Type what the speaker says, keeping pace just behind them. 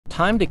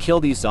Time to kill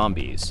these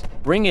zombies.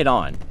 Bring it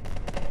on.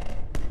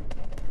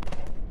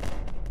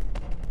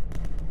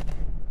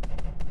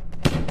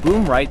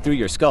 Boom right through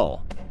your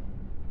skull.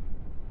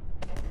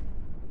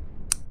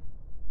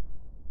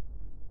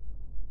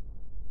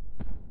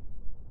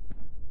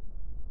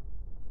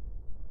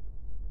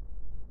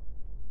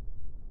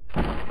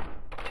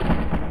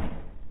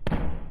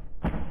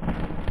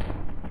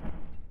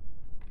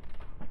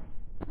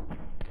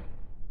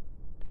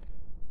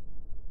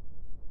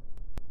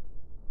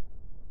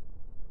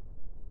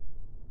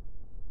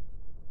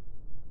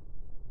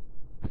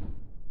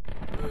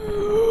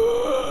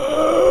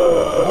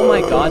 Oh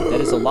my god,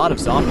 that is a lot of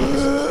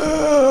zombies.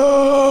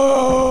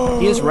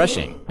 He is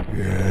rushing.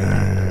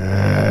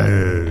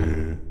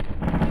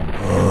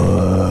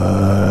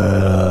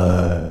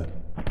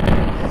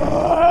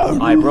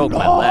 I broke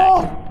my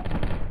leg.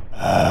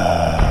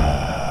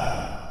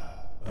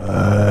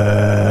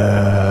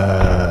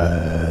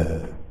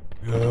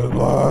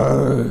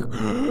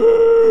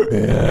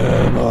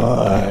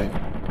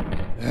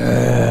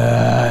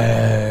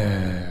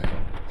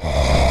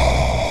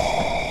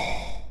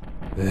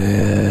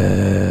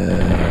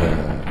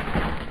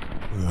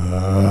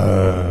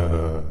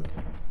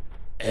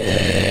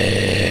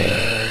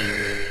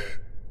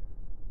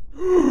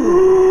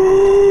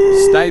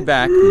 Stay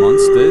back,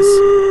 monsters.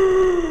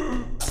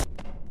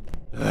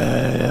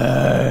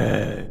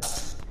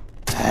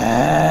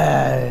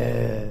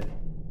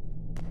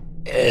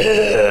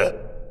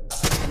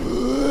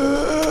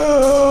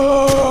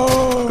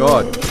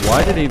 God,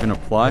 why did it even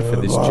apply for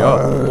this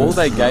job? All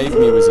they gave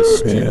me was a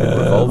stupid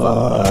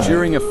revolver.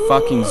 During a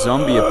fucking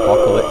zombie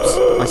apocalypse,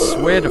 I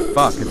swear to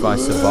fuck if I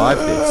survive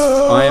this,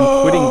 I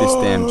am quitting this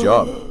damn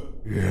job.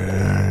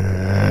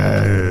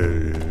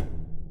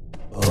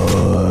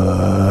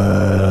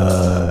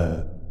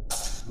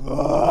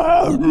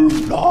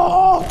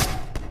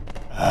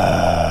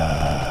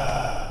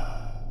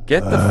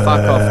 Get the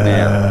fuck off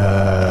now.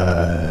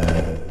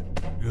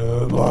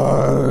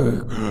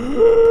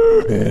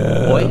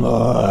 Boy.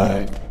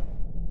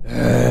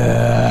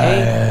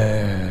 Hey.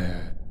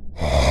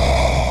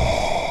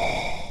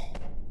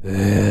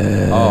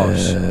 Oh,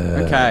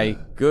 okay,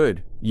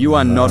 good. You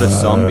are not a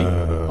zombie.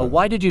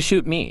 Why did you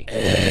shoot me?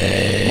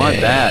 My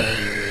bad.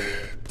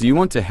 Do you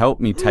want to help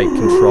me take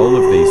control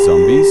of these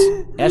zombies?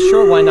 Yeah,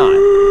 sure, why not?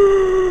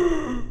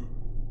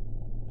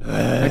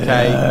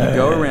 Okay, you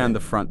go around the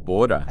front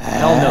border.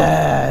 Hell no.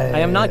 I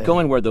am not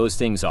going where those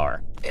things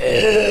are.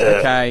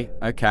 Okay.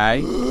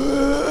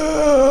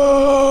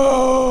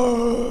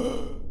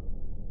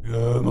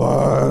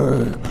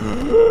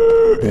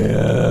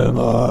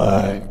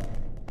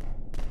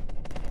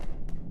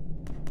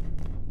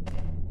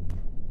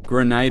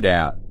 Grenade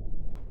out.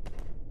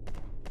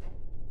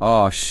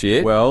 Oh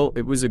shit. Well,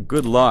 it was a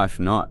good life,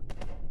 not.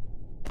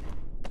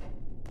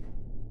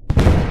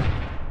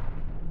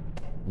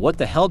 What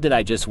the hell did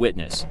I just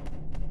witness?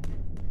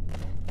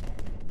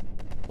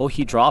 Oh,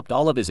 he dropped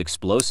all of his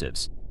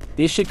explosives.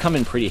 These should come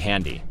in pretty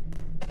handy.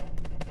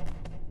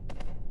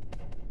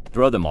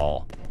 Throw them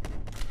all.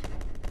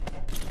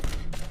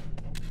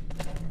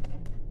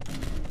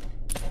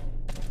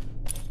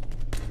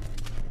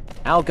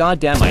 Ow,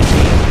 goddamn my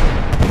team.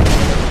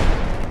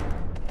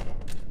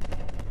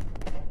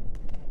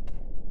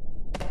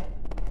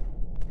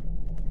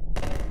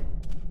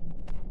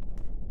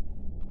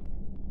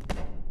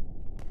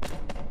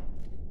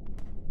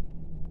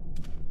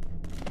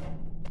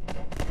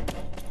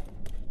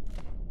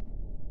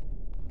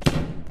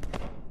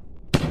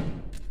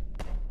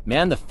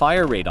 Man, the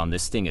fire rate on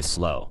this thing is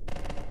slow.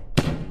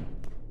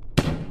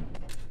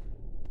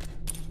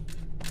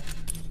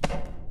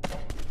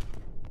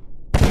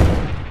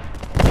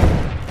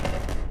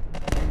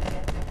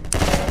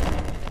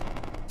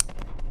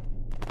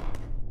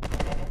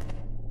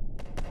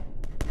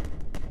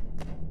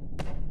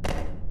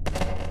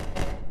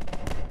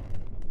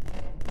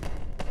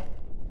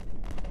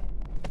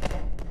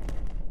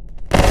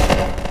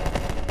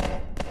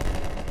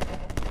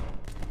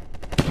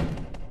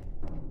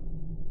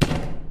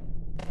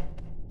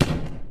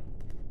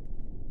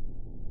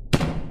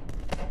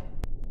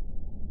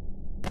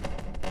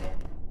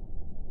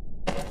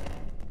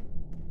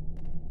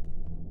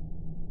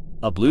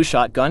 A blue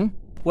shotgun?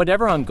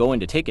 Whatever, I'm going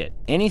to take it.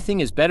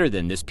 Anything is better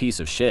than this piece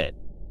of shit.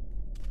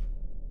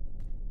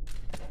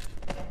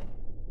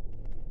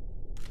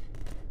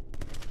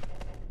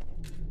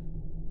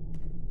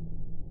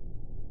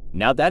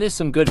 Now that is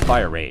some good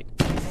fire rate.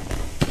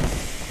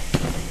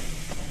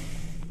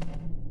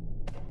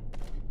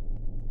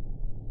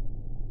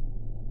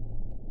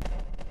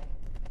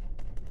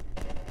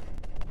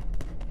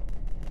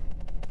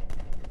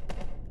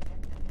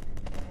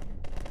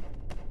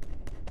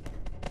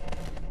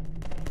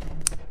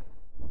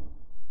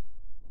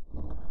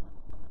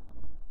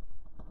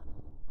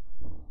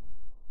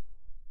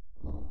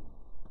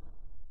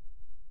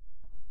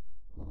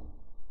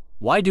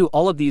 Why do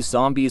all of these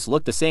zombies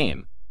look the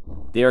same?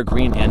 They are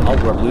green and all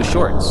wear blue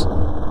shorts.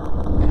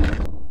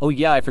 Oh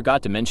yeah, I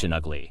forgot to mention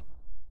ugly.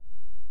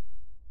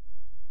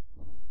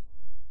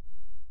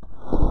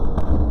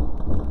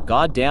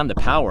 God damn, the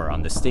power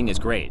on this thing is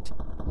great.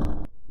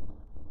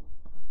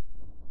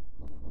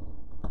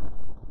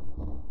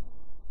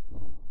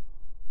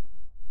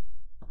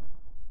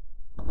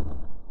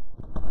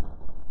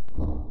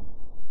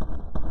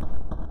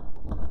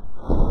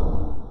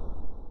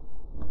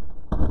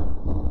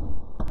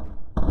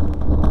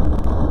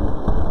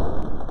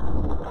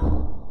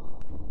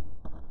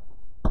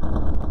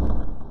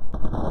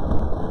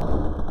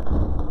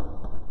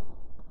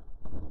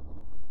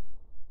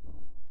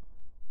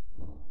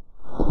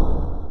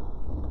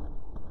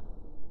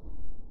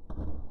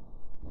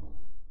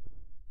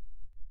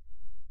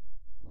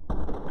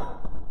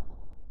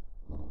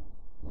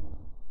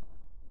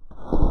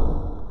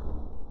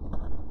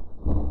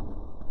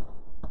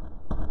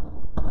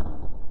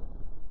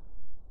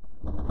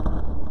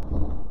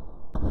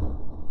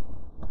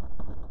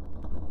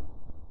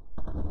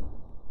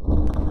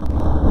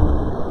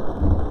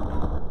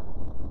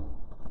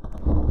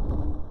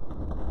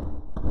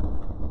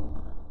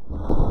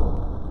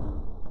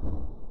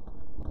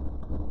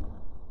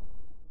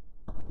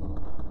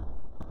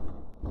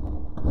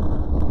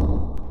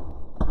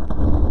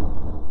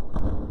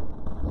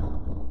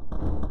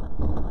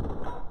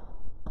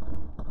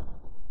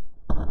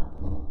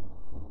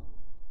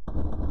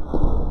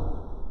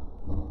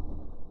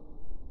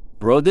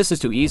 Bro, this is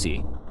too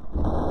easy.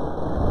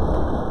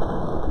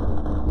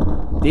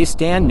 They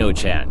stand no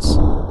chance.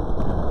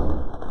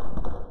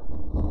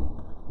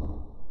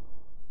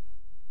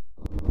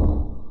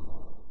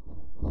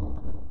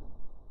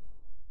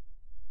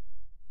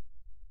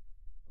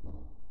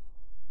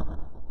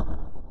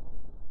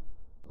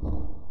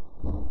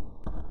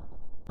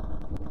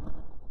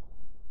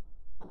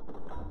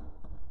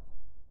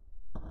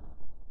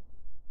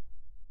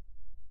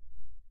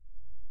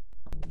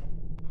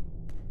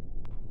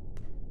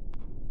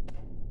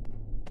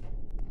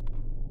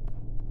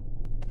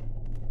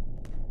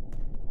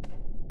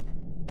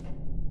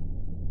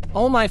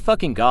 Oh my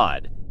fucking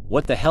god.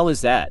 What the hell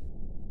is that?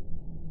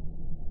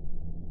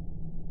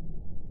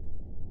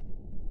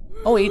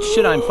 Oh H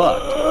shit, I'm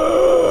fucked.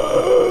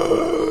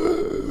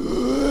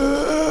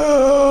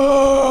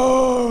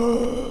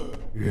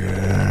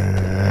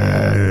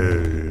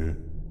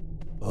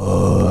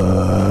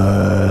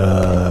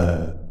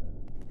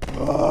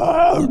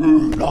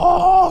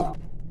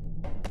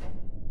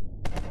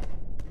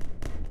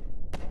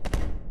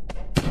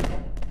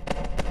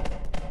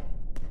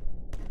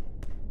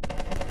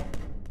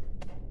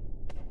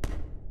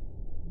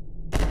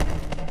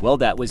 Well,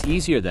 that was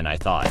easier than I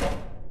thought.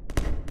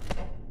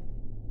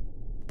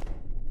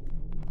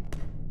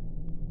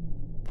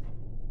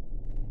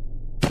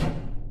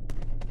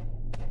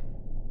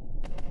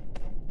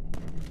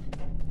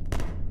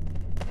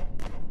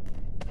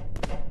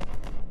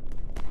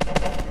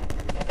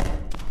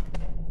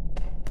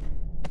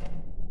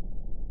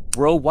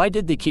 Bro, why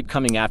did they keep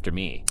coming after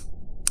me?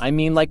 I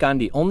mean, like I'm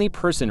the only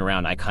person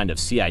around I kind of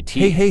see IT.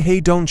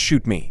 Hey, don't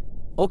shoot me.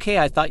 Okay,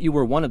 I thought you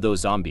were one of those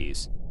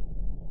zombies.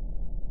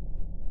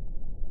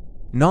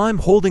 Nah, I'm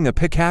holding a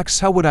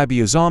pickaxe, how would I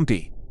be a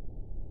zombie?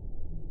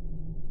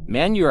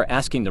 Man, you are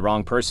asking the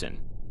wrong person.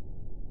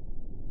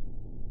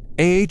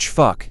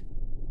 Fuck.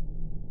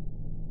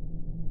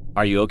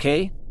 Are you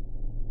okay?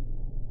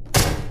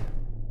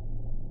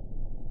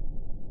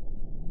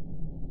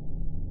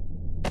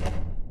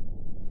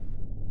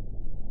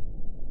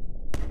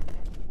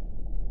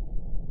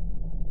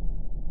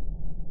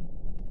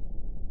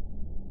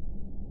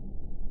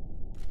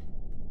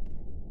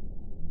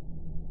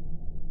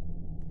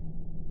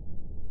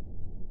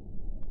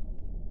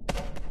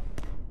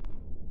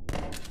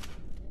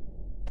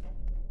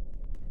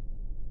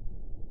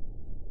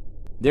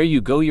 There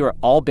you go, you're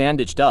all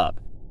bandaged up.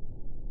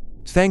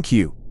 Thank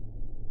you.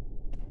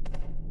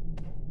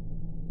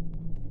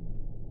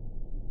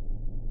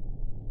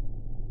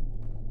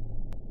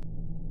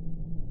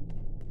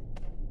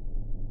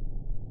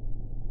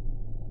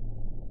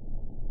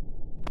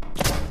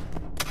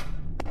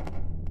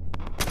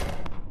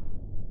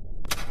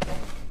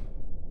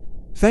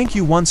 Thank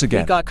you once We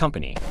again. got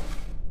company.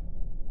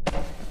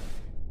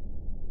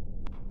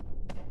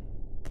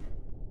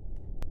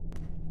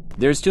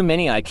 There's too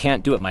many, I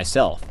can't do it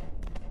myself.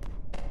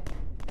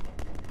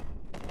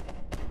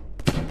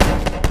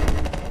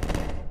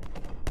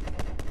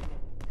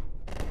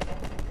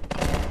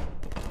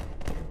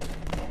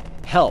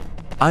 Help.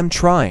 I'm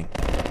trying.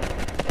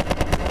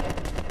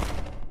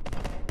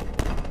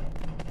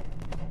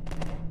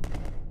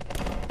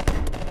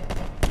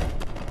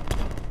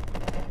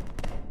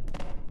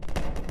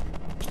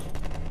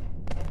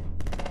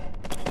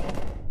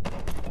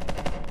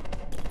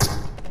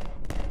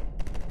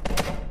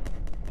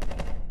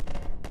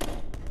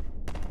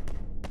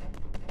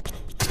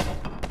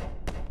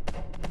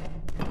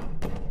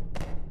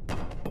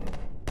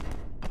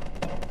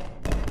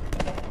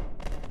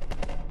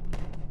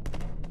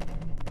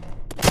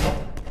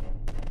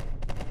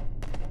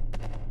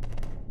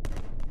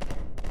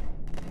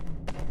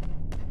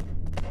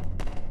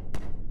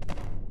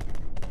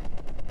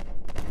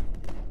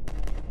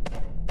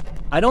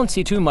 I don't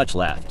see too much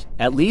left,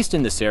 at least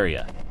in this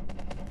area.